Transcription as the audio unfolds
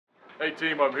Hey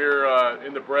team, I'm here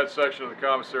in the bread section of the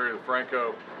commissary of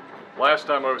Franco. Last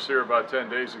time I was here about 10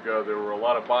 days ago, there were a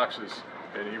lot of boxes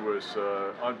and he was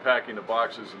unpacking the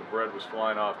boxes and the bread was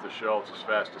flying off the shelves as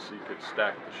fast as he could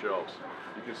stack the shelves.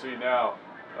 You can see now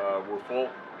we're full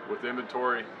with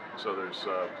inventory, so there's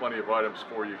plenty of items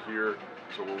for you here.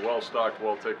 So we're well stocked,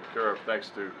 well taken care of, thanks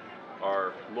to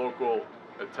our local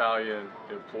Italian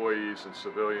employees and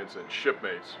civilians and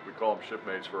shipmates. We call them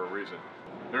shipmates for a reason.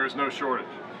 There is no shortage.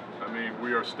 I mean,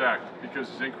 we are stacked because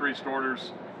it's increased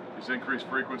orders, it's increased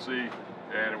frequency,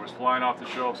 and it was flying off the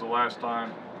shelves the last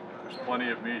time. There's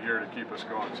plenty of meat here to keep us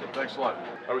going, so thanks a lot.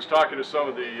 I was talking to some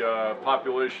of the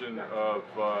population of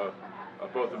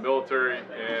both the military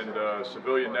and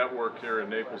civilian network here in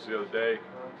Naples the other day.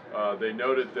 They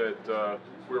noted that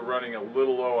we were running a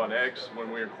little low on eggs.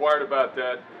 When we inquired about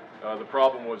that, the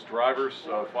problem was drivers,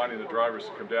 finding the drivers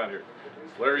to come down here.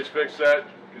 Larry's fixed that.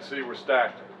 You can see we're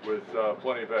stacked with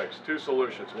plenty of eggs. Two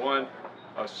solutions. One,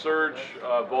 a surge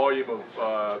volume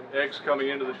of eggs coming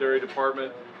into the dairy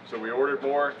department, so we ordered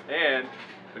more, and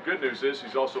the good news is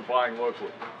he's also buying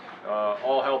locally.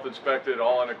 All health inspected,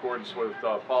 all in accordance with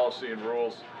policy and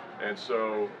rules, and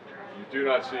so you do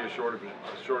not see a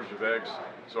shortage of eggs,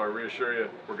 so I reassure you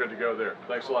we're good to go there.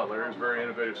 Thanks a lot, Larry. It was a very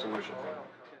innovative solution.